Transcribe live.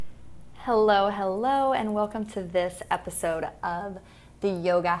Hello, hello, and welcome to this episode of the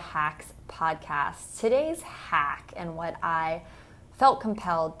Yoga Hacks podcast. Today's hack and what I felt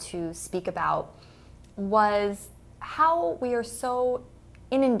compelled to speak about was how we are so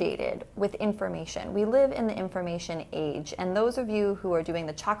inundated with information. We live in the information age, and those of you who are doing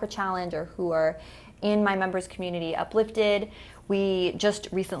the chakra challenge or who are in my members community Uplifted, we just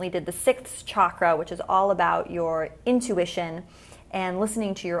recently did the sixth chakra, which is all about your intuition and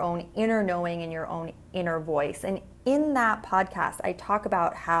listening to your own inner knowing and your own inner voice. And in that podcast, I talk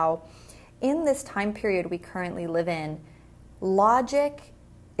about how in this time period we currently live in, logic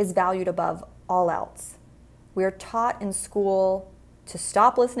is valued above all else. We are taught in school to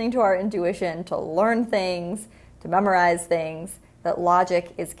stop listening to our intuition, to learn things, to memorize things, that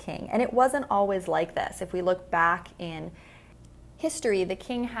logic is king. And it wasn't always like this. If we look back in history, the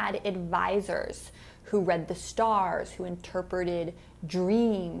king had advisors who read the stars, who interpreted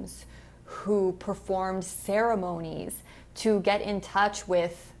dreams, who performed ceremonies to get in touch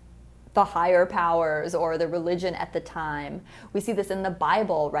with the higher powers or the religion at the time. We see this in the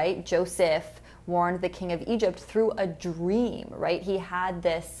Bible, right? Joseph warned the king of Egypt through a dream, right? He had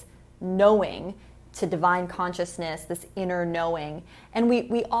this knowing to divine consciousness, this inner knowing. And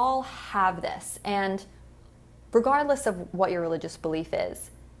we all have this. And regardless of what your religious belief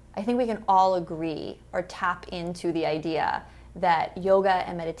is, I think we can all agree or tap into the idea that yoga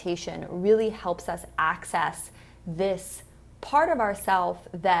and meditation really helps us access this part of ourself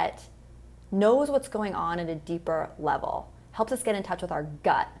that knows what's going on at a deeper level, helps us get in touch with our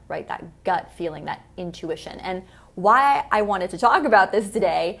gut, right? That gut feeling, that intuition. And why I wanted to talk about this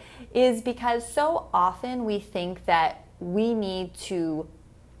today is because so often we think that we need to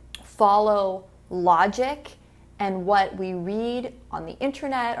follow logic and what we read on the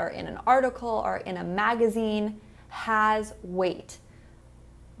internet or in an article or in a magazine has weight.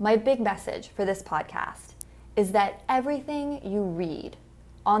 My big message for this podcast is that everything you read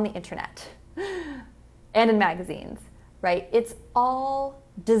on the internet and in magazines, right? It's all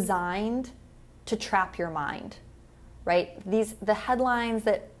designed to trap your mind, right? The headlines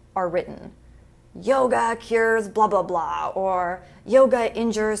that are written, yoga cures blah, blah, blah, or yoga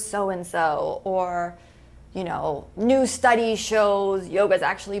injures so-and-so, or new study shows yoga is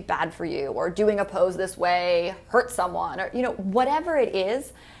actually bad for you, or doing a pose this way hurts someone, or, whatever it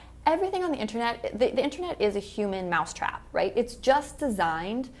is, everything on the internet, the internet is a human mousetrap, right? It's just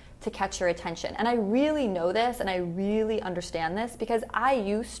designed to catch your attention. And I really know this and I really understand this because I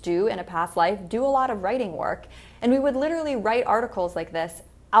used to, in a past life, do a lot of writing work. And we would literally write articles like this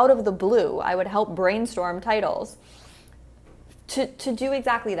out of the blue. I would help brainstorm titles to do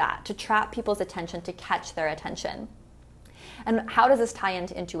exactly that, to trap people's attention, to catch their attention. And how does this tie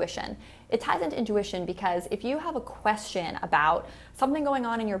into intuition? It ties into intuition because if you have a question about something going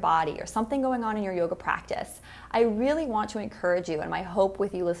on in your body or something going on in your yoga practice, I really want to encourage you, and my hope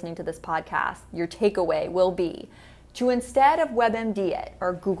with you listening to this podcast, your takeaway will be to, instead of WebMD it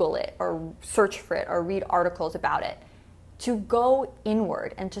or Google it or search for it or read articles about it, to go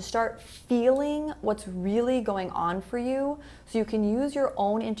inward and to start feeling what's really going on for you so you can use your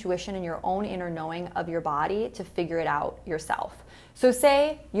own intuition and your own inner knowing of your body to figure it out yourself. So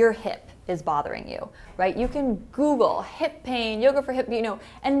say your hip is bothering you, right? You can Google hip pain, yoga for hip,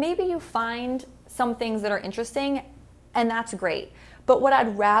 and maybe you find some things that are interesting, and that's great. But what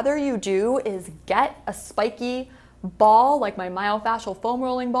I'd rather you do is get a spiky ball, like my myofascial foam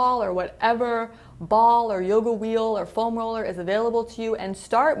rolling ball or whatever ball or yoga wheel or foam roller is available to you, and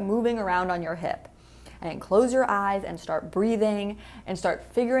start moving around on your hip. And close your eyes and start breathing and start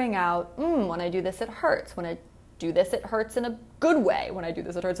figuring out, when I do this, it hurts. When I do this, it hurts in a good way. When I do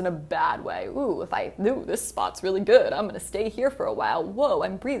this, it hurts in a bad way. This spot's really good. I'm going to stay here for a while. Whoa,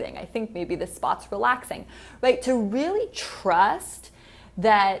 I'm breathing. I think maybe this spot's relaxing, right? To really trust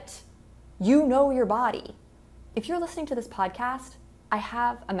that you know your body. If you're listening to this podcast, I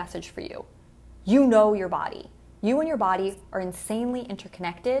have a message for you. You know your body. You and your body are insanely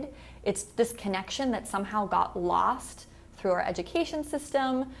interconnected. It's this connection that somehow got lost through our education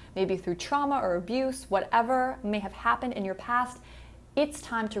system, maybe through trauma or abuse, whatever may have happened in your past. It's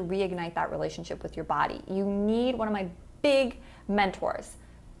time to reignite that relationship with your body. You need one of my big mentors,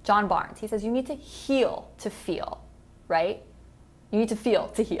 John Barnes. He says you need to heal to feel, right? You need to feel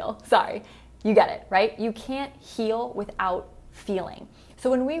to heal. Sorry. You get it, right? You can't heal without feeling. So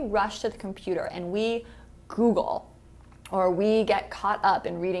when we rush to the computer and we Google, or we get caught up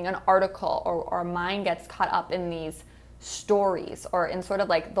in reading an article, or our mind gets caught up in these stories or in sort of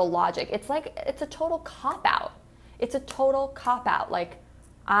like the logic, it's a total cop-out. It's a total cop-out. Like,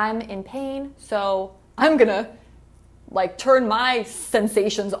 I'm in pain, so I'm gonna like turn my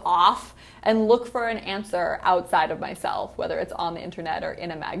sensations off and look for an answer outside of myself, whether it's on the internet or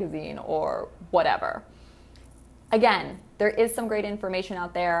in a magazine or whatever. Again, there is some great information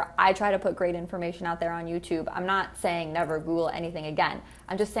out there. I try to put great information out there on YouTube. I'm not saying never Google anything again.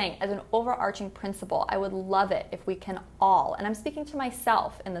 I'm just saying, as an overarching principle, I would love it if we can all, and I'm speaking to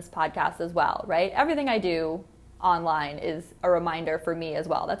myself in this podcast as well, right? Everything I do online is a reminder for me as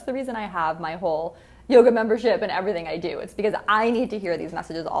well. That's the reason I have my whole yoga membership and everything I do. It's because I need to hear these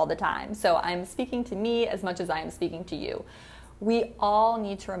messages all the time. So I'm speaking to me as much as I am speaking to you. We all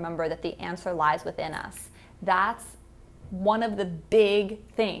need to remember that the answer lies within us. That's one of the big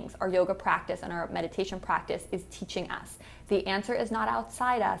things our yoga practice and our meditation practice is teaching us. The answer is not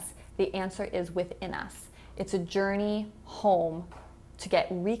outside us. The answer is within us. It's a journey home to get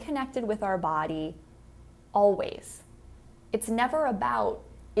reconnected with our body always. It's never about,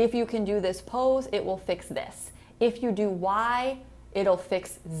 if you can do this pose, it will fix this. If you do Y, it'll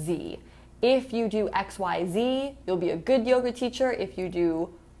fix Z. If you do X, Y, Z, you'll be a good yoga teacher. If you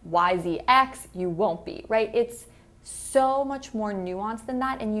do Y, Z, X, you won't be, right? It's so much more nuanced than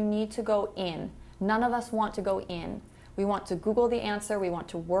that, and you need to go in. None of us want to go in. We want to Google the answer. We want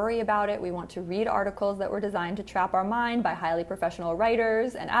to worry about it. We want to read articles that were designed to trap our mind by highly professional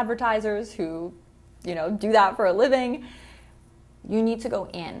writers and advertisers who, do that for a living. You need to go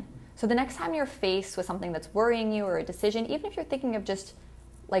in. So the next time you're faced with something that's worrying you or a decision, even if you're thinking of just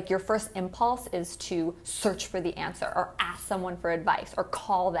like your first impulse is to search for the answer or ask someone for advice or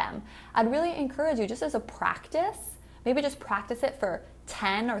call them, I'd really encourage you, just as a practice, maybe just practice it for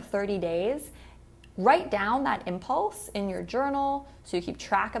 10 or 30 days. Write down that impulse in your journal so you keep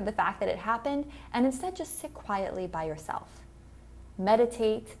track of the fact that it happened, and instead just sit quietly by yourself.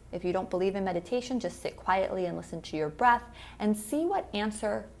 Meditate. If you don't believe in meditation, just sit quietly and listen to your breath and see what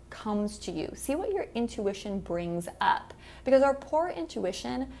answer comes to you. See what your intuition brings up. Because our poor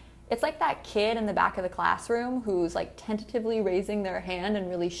intuition, it's like that kid in the back of the classroom who's like tentatively raising their hand and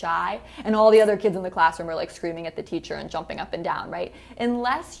really shy, and all the other kids in the classroom are like screaming at the teacher and jumping up and down, right?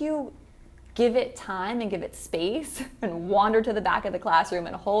 Unless you give it time and give it space and wander to the back of the classroom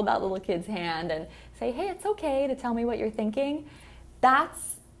and hold that little kid's hand and say, hey, it's okay to tell me what you're thinking.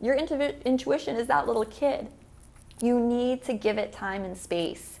 That's your intuition, is that little kid. You need to give it time and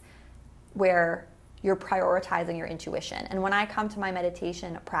space where you're prioritizing your intuition. And when I come to my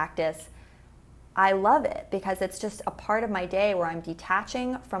meditation practice, I love it because it's just a part of my day where I'm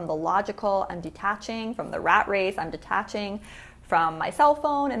detaching from the logical, I'm detaching from the rat race, I'm detaching from my cell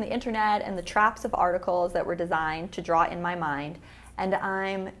phone and the internet and the traps of articles that were designed to draw in my mind. And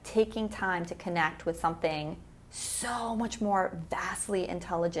I'm taking time to connect with something so much more vastly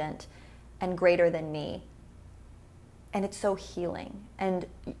intelligent and greater than me. And it's so healing. And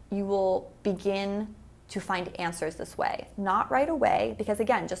you will begin to find answers this way. Not right away, because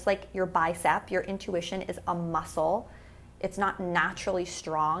again, just like your bicep, your intuition is a muscle. It's not naturally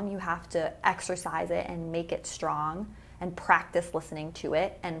strong. You have to exercise it and make it strong and practice listening to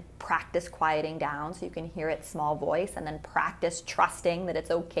it and practice quieting down so you can hear its small voice, and then practice trusting that it's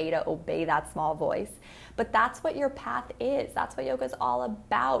okay to obey that small voice. But that's what your path is. That's what yoga is all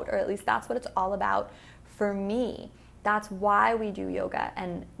about, or at least that's what it's all about for me. That's why we do yoga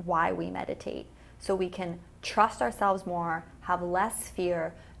and why we meditate. So we can trust ourselves more, have less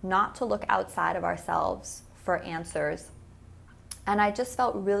fear, not to look outside of ourselves for answers. And I just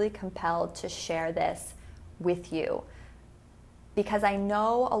felt really compelled to share this with you, because I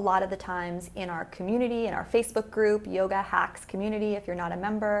know a lot of the times in our community, in our Facebook group, Yoga Hacks community, if you're not a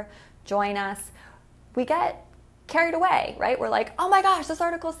member, join us. We get carried away, right? We're like, oh my gosh, this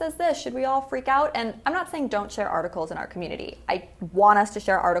article says this. Should we all freak out? And I'm not saying don't share articles in our community. I want us to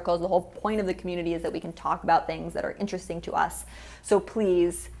share articles. The whole point of the community is that we can talk about things that are interesting to us. So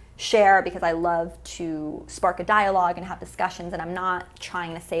please share, because I love to spark a dialogue and have discussions, and I'm not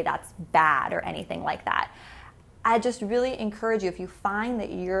trying to say that's bad or anything like that. I just really encourage you, if you find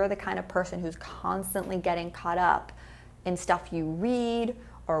that you're the kind of person who's constantly getting caught up in stuff you read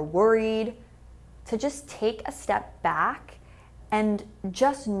or worried, to just take a step back and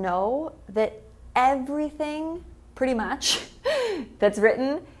just know that everything pretty much that's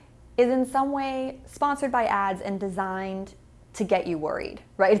written is in some way sponsored by ads and designed to get you worried,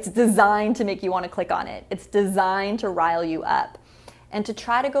 right? It's designed to make you want to click on it. It's designed to rile you up, and to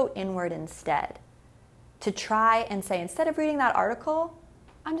try to go inward instead. To try and say, instead of reading that article,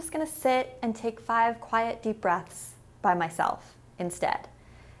 I'm just going to sit and take 5 quiet, deep breaths by myself instead.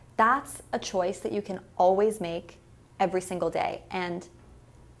 That's a choice that you can always make every single day. And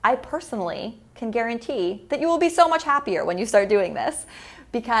I personally can guarantee that you will be so much happier when you start doing this,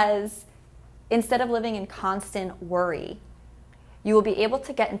 because instead of living in constant worry, you will be able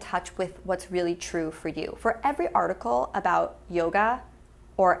to get in touch with what's really true for you. For every article about yoga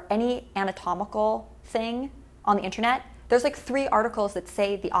or any anatomical thing on the internet, there's like 3 articles that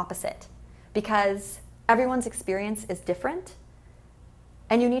say the opposite, because everyone's experience is different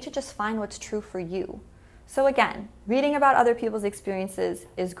and you need to just find what's true for you. So again, reading about other people's experiences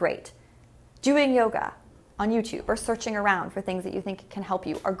is great. Doing yoga on YouTube or searching around for things that you think can help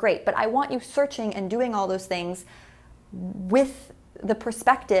you are great, but I want you searching and doing all those things with the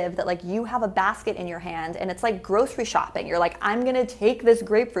perspective that like you have a basket in your hand and it's like grocery shopping. You're like, I'm gonna take this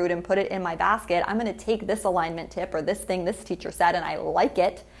grapefruit and put it in my basket. I'm gonna take this alignment tip or this thing this teacher said and I like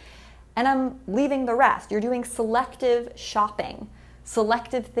it, and I'm leaving the rest. You're doing selective shopping,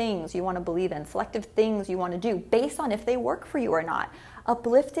 selective things you wanna believe in, selective things you wanna do based on if they work for you or not.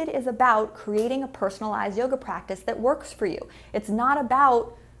 Uplifted is about creating a personalized yoga practice that works for you. It's not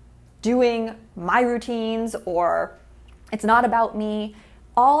about doing my routines, or it's not about me.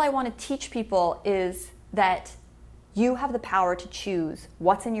 All I want to teach people is that you have the power to choose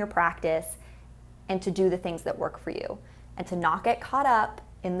what's in your practice and to do the things that work for you, and to not get caught up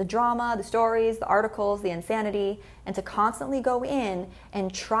in the drama, the stories, the articles, the insanity, and to constantly go in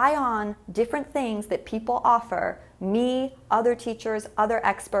and try on different things that people offer, me, other teachers, other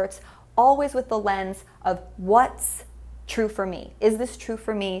experts, always with the lens of what's true for me. Is this true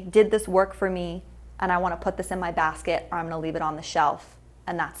for me? Did this work for me? And I want to put this in my basket, or I'm going to leave it on the shelf,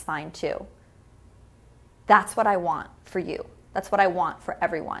 and that's fine too. That's what I want for you. That's what I want for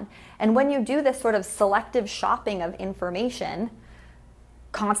everyone. And when you do this sort of selective shopping of information,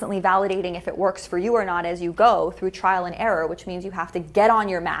 constantly validating if it works for you or not as you go through trial and error, which means you have to get on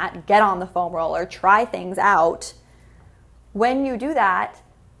your mat, get on the foam roller, try things out. When you do that,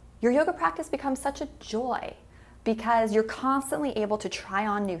 your yoga practice becomes such a joy because you're constantly able to try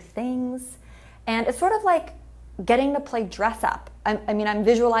on new things. And it's sort of like getting to play dress up. I'm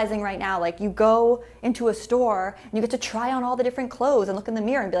visualizing right now, like you go into a store and you get to try on all the different clothes and look in the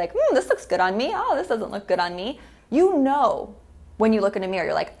mirror and be like, this looks good on me. Oh, this doesn't look good on me. You know, when you look in a mirror,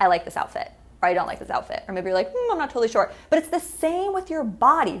 you're like, I like this outfit, or I don't like this outfit. Or maybe you're like, I'm not totally sure. But it's the same with your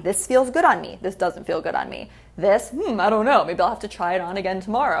body. This feels good on me. This doesn't feel good on me. This, I don't know. Maybe I'll have to try it on again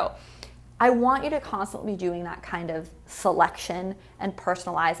tomorrow. I want you to constantly be doing that kind of selection and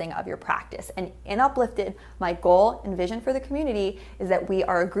personalizing of your practice. And in Uplifted, my goal and vision for the community is that we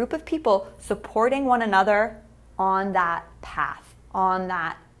are a group of people supporting one another on that path, on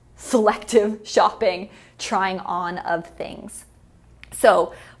that selective shopping, trying on of things.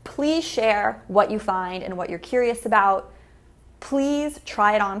 So please share what you find and what you're curious about. Please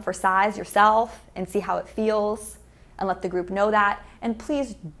try it on for size yourself and see how it feels, and let the group know that. And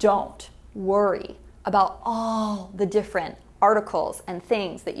please don't worry about all the different articles and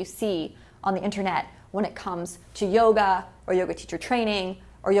things that you see on the internet when it comes to yoga or yoga teacher training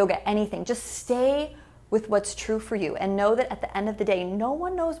or yoga anything. Just stay with what's true for you and know that at the end of the day, no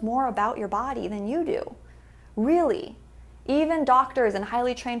one knows more about your body than you do. Really. Even doctors and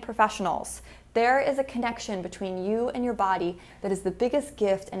highly trained professionals, there is a connection between you and your body that is the biggest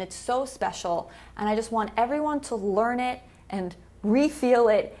gift, and it's so special. And I just want everyone to learn it and re-feel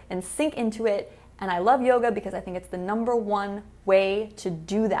it and sink into it. And I love yoga because I think it's the #1 way to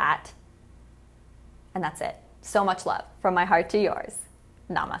do that. And that's it. So much love from my heart to yours.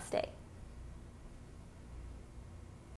 Namaste.